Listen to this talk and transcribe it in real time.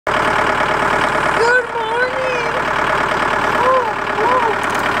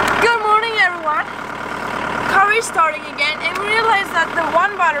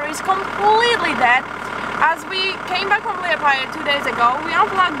battery is completely dead. As we came back from Liepāja 2 days ago, we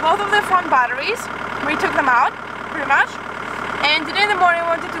unplugged both of the front batteries. We took them out, pretty much. And today in the morning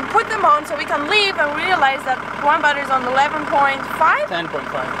we wanted to put them on so we can leave, and we realized that one battery is on 11.5? 10.5.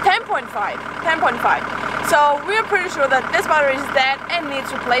 10.5. So we're pretty sure that this battery is dead and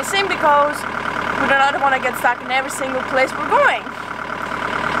needs replacing, because we do not want to get stuck in every single place we're going.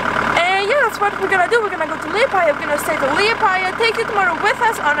 And yeah, that's what we're gonna do. We're gonna go to Liepāja, we're gonna stay to Liepāja, take you tomorrow with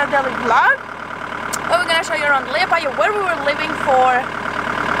us on a daily vlog. We're gonna show you around Liepāja, where we were living for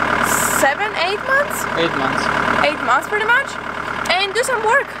 8 months? 8 months. 8 months pretty much. And do some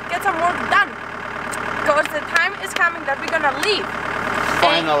work, get some work done. Because the time is coming that we're gonna leave.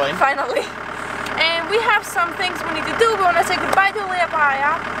 Finally. Finally. And we have some things we need to do. We wanna say goodbye to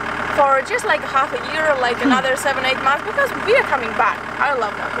Liepāja for just like half a year, like another 7-8 months, because we are coming back. I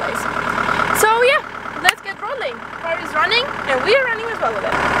love that place. So yeah, let's get rolling. Car is running and we are running as well with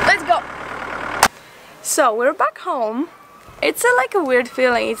it. Let's go. So we're back home. It's like a weird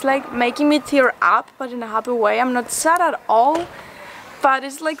feeling. It's like making me tear up, but in a happy way. I'm not sad at all, but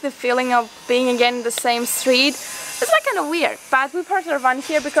it's like the feeling of being again in the same street. It's like kind of weird, but we parked our van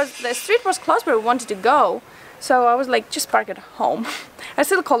here because the street was closed where we wanted to go. So I was like, just park it home. I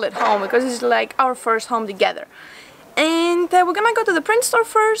still call it home because it's like our first home together. And we're gonna go to the print store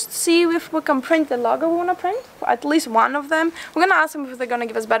first, see if we can print the logo we wanna print, at least one of them. We're gonna ask them if they're gonna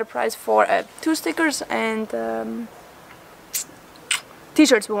give us better price for 2 stickers and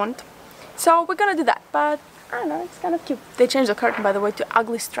t-shirts we want. So we're gonna do that, but I don't know, it's kind of cute. They changed the curtain, by the way, to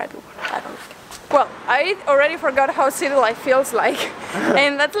ugly stripy one. I don't like it. Well, I already forgot how city life feels like.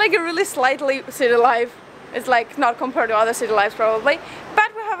 And that's like a really slightly city life. It's like not compared to other city lives probably.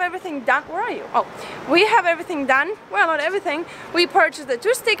 But we have everything done. Where are you? Oh, we have everything done. Well, not everything. We purchased the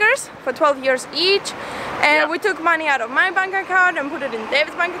 2 stickers for 12 years each. And we took money out of my bank account and put it in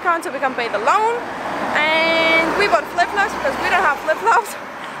David's bank account so we can pay the loan. And we bought flip-flops because we don't have flip-flops.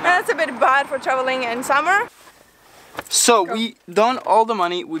 And that's a bit bad for traveling in summer. So we done all the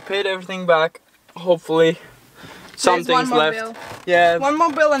money. We paid everything back. Hopefully. Some things left. Bill. Yeah. One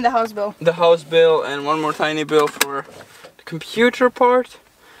more bill and the house bill. The house bill and one more tiny bill for the computer part.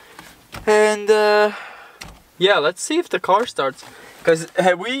 And yeah, let's see if the car starts. Because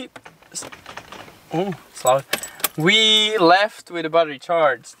we left with the battery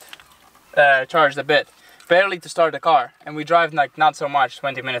charged a bit, barely to start the car, and we drive like not so much,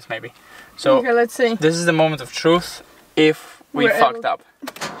 20 minutes maybe. So okay, let's see. This is the moment of truth if we fucked up.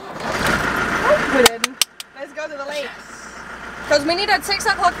 Oh, we didn't. Let's go to the lakes. Because we need at 6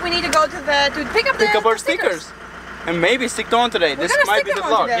 o'clock, we need to go to pick up our stickers. And maybe stick on today. This might be the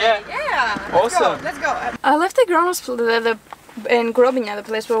vlog. Yeah. Awesome. Let's go. I left the grounds in Grobina, the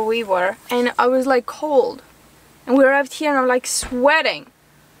place where we were, and I was like cold. And we arrived here and I'm like sweating.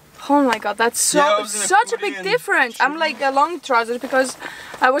 Oh my god, that's such a big difference. I'm like a long trousers because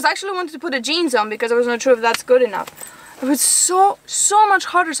I was actually wanted to put a jeans on because I was not sure if that's good enough. It was so much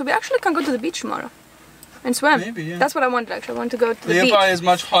hotter, so we actually can go to the beach tomorrow and swim. Maybe, yeah. That's what I wanted actually. I want to go to the beach. Liepāja is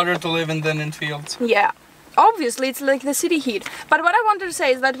much hotter to live in than in fields. Yeah. Obviously, it's like the city heat. But what I wanted to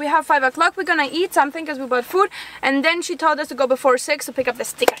say is that we have 5 o'clock, we're gonna eat something because we bought food, and then she told us to go before 6 to pick up the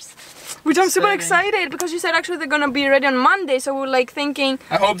stickers. Which I'm super excited because she said actually they're gonna be ready on Monday, so we're like thinking...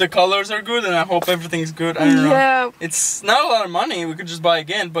 I hope the colors are good and I hope everything's good. I don't know. It's not a lot of money, we could just buy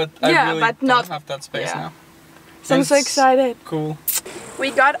again, but I really don't have that space now. So I'm so excited. Cool. We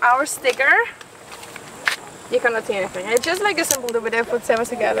got our sticker. You cannot see anything. It's just like a simple DVD put 7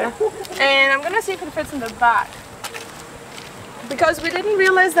 together. And I'm gonna see if it fits in the back. Because we didn't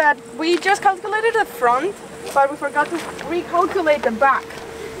realize that we just calculated the front, but we forgot to recalculate the back.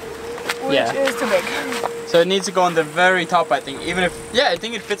 Which is too big. So it needs to go on the very top, I think. Even if, I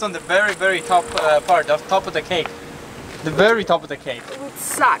think it fits on the very top part, the top of the cake. The very top of the cake. It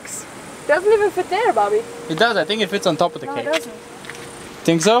sucks. Doesn't even fit there, Bobby. It does, I think it fits on top of the cake. No, it doesn't.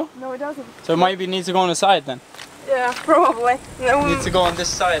 Think so? No, it doesn't. So it maybe needs to go on the side then? Yeah, probably. It needs to go on this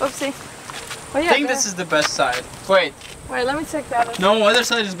side. Oopsie. Well, I think this is the best side. Wait, let me check that out. No, other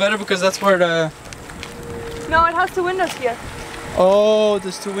side is better because that's where the... No, it has 2 windows here. Oh,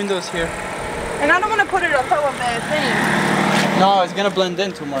 there's 2 windows here. And I don't want to put it on top of the thing. No, it's gonna blend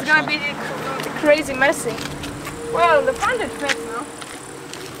in too much. It's gonna be crazy messy. Well, the front it fits now.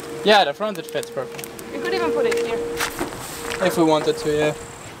 Yeah, the front it fits perfect. You could even put it here. If we wanted to, yeah.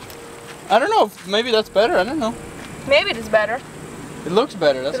 I don't know, maybe that's better, I don't know. Maybe it is better. It looks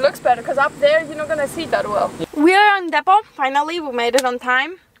better. It looks better, because up there you're not gonna see that well. Yeah. We are on depot, finally, we made it on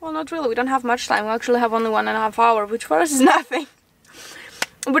time. Well, not really, we don't have much time. We actually have only 1.5 hours, which for us is nothing.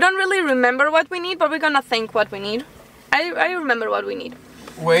 We don't really remember what we need, but we're gonna think what we need. I remember what we need.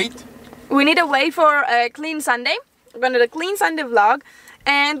 Wait. We need a weight for a clean Sunday. We're gonna do a clean Sunday vlog,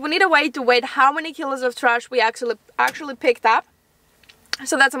 and we need a way to weigh how many kilos of trash we actually picked up.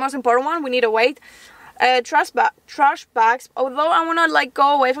 So that's the most important one. We need a weight. Trash bags. Although I wanna like go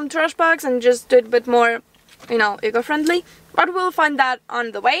away from trash bags and just do it a bit more, you know, eco-friendly. But we'll find that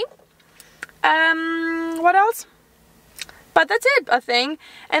on the way. What else? But that's it, I think.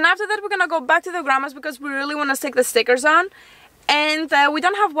 And after that, we're gonna go back to the grandma's because we really wanna stick the stickers on. And we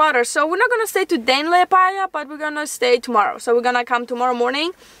don't have water, so we're not gonna stay today in Liepāja, but we're gonna stay tomorrow. So we're gonna come tomorrow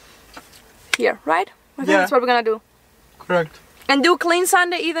morning here, right? I think that's what we're gonna do. Correct. And do clean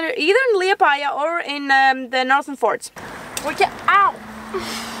Sunday either in Liepāja or in the northern forts. We came out.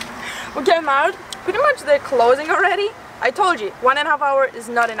 We came out. Pretty much they're closing already. I told you, 1.5 hours is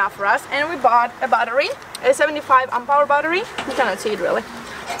not enough for us. And we bought a battery, a 75 amp hour battery. You cannot see it really.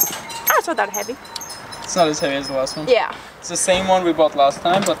 Oh, it's not that heavy. It's not as heavy as the last one. Yeah. It's the same one we bought last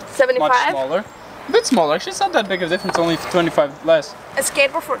time, but 75? Much smaller. A bit smaller, actually it's not that big of a difference, only 25 less. A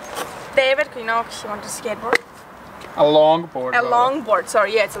skateboard for David, you know, she wants to skateboard. A longboard. A longboard,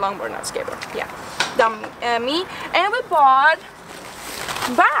 sorry, yeah, it's a longboard, not a skateboard, yeah. Me, and we bought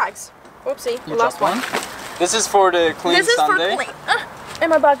bags. Oopsie, the last one. This is for the clean Sunday. For clean. And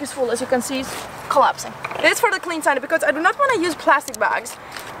my bag is full, as you can see, it's collapsing. This is for the clean Sunday because I do not want to use plastic bags,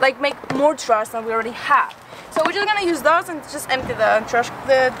 like make more trash than we already have. So we're just gonna use those and just empty the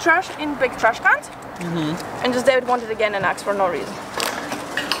trash in big trash cans. And just David wanted again and asked for no reason.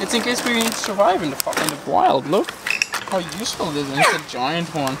 It's in case we survive in the wild. Look how useful this is. It's a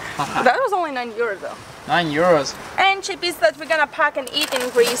giant one. That was only €9 though. €9. And chippies that we're gonna pack and eat in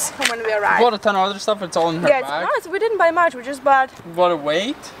Greece when we arrive. We bought a ton of other stuff. It's all in her bag. We didn't buy much. We just bought. We bought a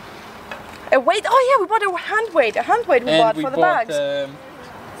weight. A weight? Oh yeah, we bought a hand weight. A hand weight we bought for the bags.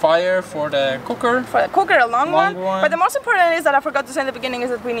 Fire for the cooker. For the cooker, a long one. But the most important is that I forgot to say in the beginning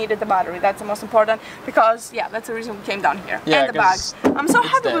is that we needed the battery. That's the most important because yeah, that's the reason we came down here. Yeah, and the bags. I'm so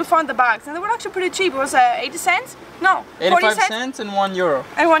happy we found the bags, and they were actually pretty cheap. It was 80 cents? No, 85 cents and €1.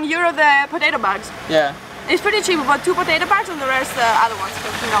 And €1 the potato bags. Yeah. It's pretty cheap. We bought 2 potato bags and the rest the other ones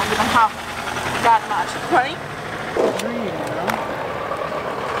because you know we don't have that much. Honey?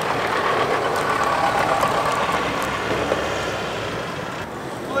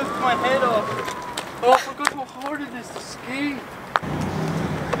 My head off. Oh, I forgot how hard it is to skate.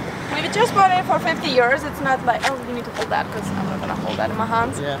 We just bought it for €50. It's not like, oh, you need to hold that because I'm not gonna hold that in my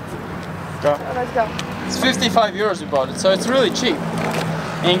hands. Yeah. Go. So let's go. It's €55 we bought it, so it's really cheap.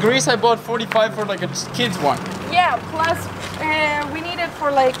 In Greece I bought 45 for like a kids one. Yeah, plus we need it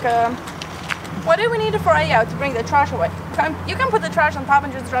for like, what do we need it for? Yeah, to bring the trash away. You can put the trash on top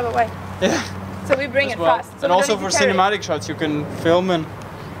and just drive away. Yeah. So we bring it fast. So and also for cinematic shots you can film and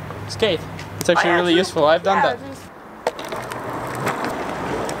skate. It's actually really useful. I've done that.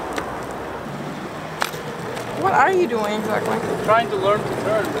 What are you doing exactly? Trying to learn to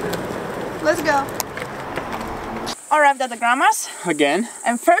turn. Let's go. Arrived at the grandma's. Again.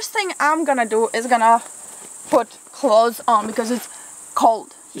 And first thing I'm gonna do is gonna put clothes on because it's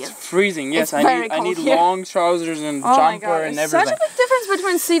cold here. It's freezing, yes. It's I need long trousers and jumper and everything. Such a big difference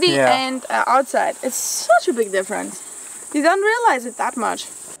between city and outside. It's such a big difference. You don't realize it that much.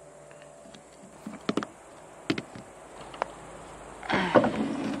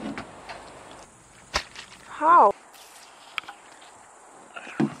 How?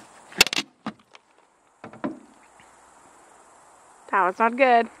 That was not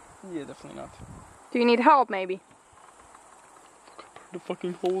good. Yeah, definitely not. Do you need help, maybe? The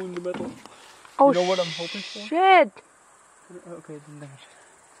fucking hole in the metal. Oh, you know what I'm hoping for? Shit! Okay, then there.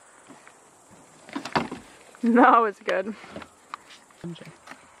 No, it's good.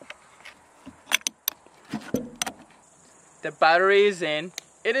 The battery is in.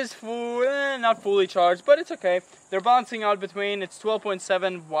 It is full, not fully charged, but it's okay. They're balancing out between, it's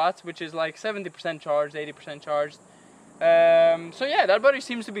 12.7 watts, which is like 70% charged, 80% charged. So yeah, that battery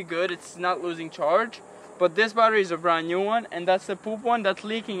seems to be good. It's not losing charge. But this battery is a brand new one, and that's the poop one that's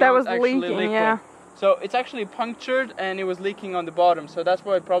leaking. That was leaking, liquid. Yeah. So it's actually punctured, and it was leaking on the bottom. So that's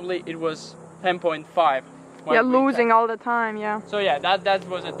why probably it was 10.5. Yeah, losing all the time, yeah. So yeah, that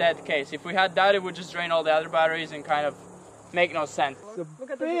was a dead case. If we had that, it would just drain all the other batteries and kind of make no sense.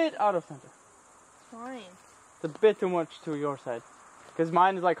 It's a bit out of center. Fine. It's a bit too much to your side. Because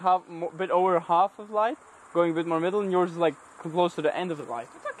mine is like a bit over half of light, going a bit more middle, and yours is like close to the end of the light.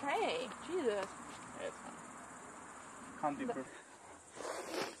 It's okay. Jesus. Yeah, it's fine. Can't be perfect.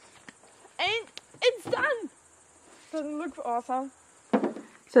 And it's done! Doesn't look awesome.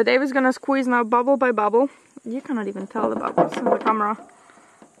 So Dave is gonna squeeze now bubble by bubble. You cannot even tell the bubbles in the camera.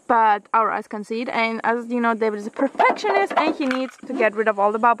 but our eyes can see it. And as you know, David is a perfectionist and he needs to get rid of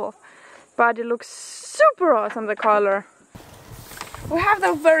all the bubbles. But it looks super awesome, the color. We have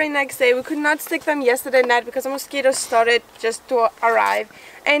the very next day. We could not stick them yesterday night because the mosquitoes started just to arrive.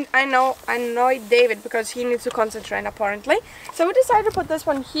 And I know I annoyed David because he needs to concentrate apparently. So we decided to put this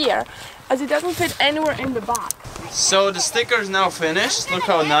one here as it doesn't fit anywhere in the back. So the sticker is now finished. Look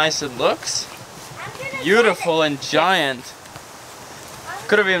how nice it looks. Beautiful and giant.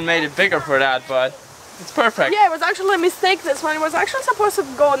 Could have even made it bigger for that, but it's perfect. Yeah, it was actually a mistake this one. It was actually supposed to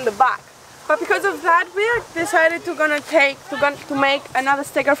go in the back. But because of that, we decided to make another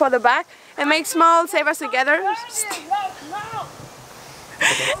sticker for the back and make small Save Us Together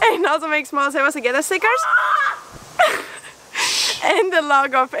and also make small Save Us Together stickers and the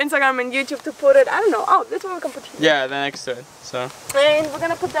logo of Instagram and YouTube to put it. I don't know. Oh, this one we can put here. Yeah, the next to it. So. And we're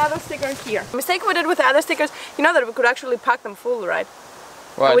gonna put the other sticker here. The mistake we did with the other stickers, you know that we could actually pack them full, right?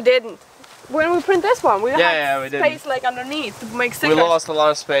 What? But we didn't. When we print this one, we had we space like underneath to make stickers. We lost a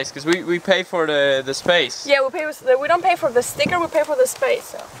lot of space because we pay for the space. Yeah, we don't pay for the sticker, we pay for the space.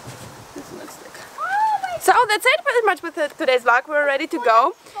 So, so that's it pretty much with today's vlog. We're ready to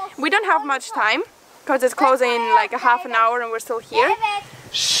go. We don't have much time because it's closing in like a half an hour and we're still here.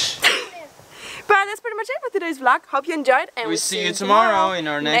 But that's pretty much it with today's vlog. Hope you enjoyed and we'll see you tomorrow in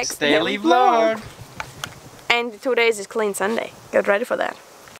our next daily vlog. And 2 days is Clean Sunday. Get ready for that.